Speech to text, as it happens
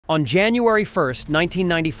On January 1,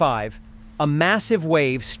 1995, a massive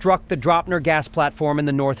wave struck the Draupner gas platform in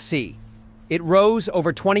the North Sea. It rose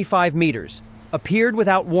over 25 meters, appeared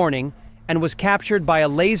without warning, and was captured by a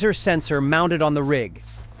laser sensor mounted on the rig.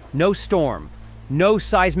 No storm, no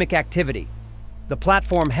seismic activity. The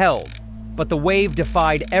platform held, but the wave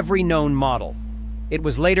defied every known model. It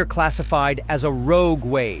was later classified as a rogue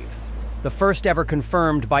wave, the first ever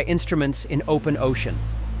confirmed by instruments in open ocean.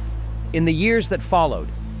 In the years that followed,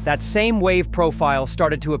 that same wave profile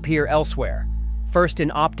started to appear elsewhere, first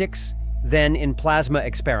in optics, then in plasma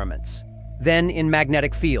experiments, then in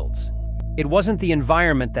magnetic fields. It wasn't the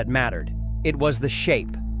environment that mattered, it was the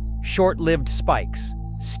shape. Short-lived spikes,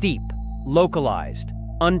 steep, localized,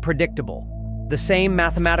 unpredictable. The same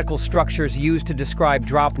mathematical structures used to describe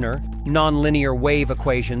Draupner, nonlinear wave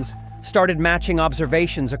equations, started matching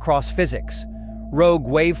observations across physics. Rogue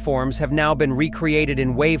waveforms have now been recreated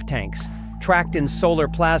in wave tanks, tracked in solar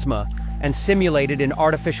plasma, and simulated in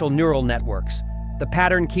artificial neural networks. The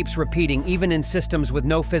pattern keeps repeating even in systems with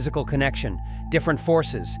no physical connection, different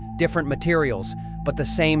forces, different materials, but the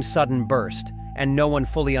same sudden burst, and no one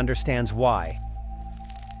fully understands why.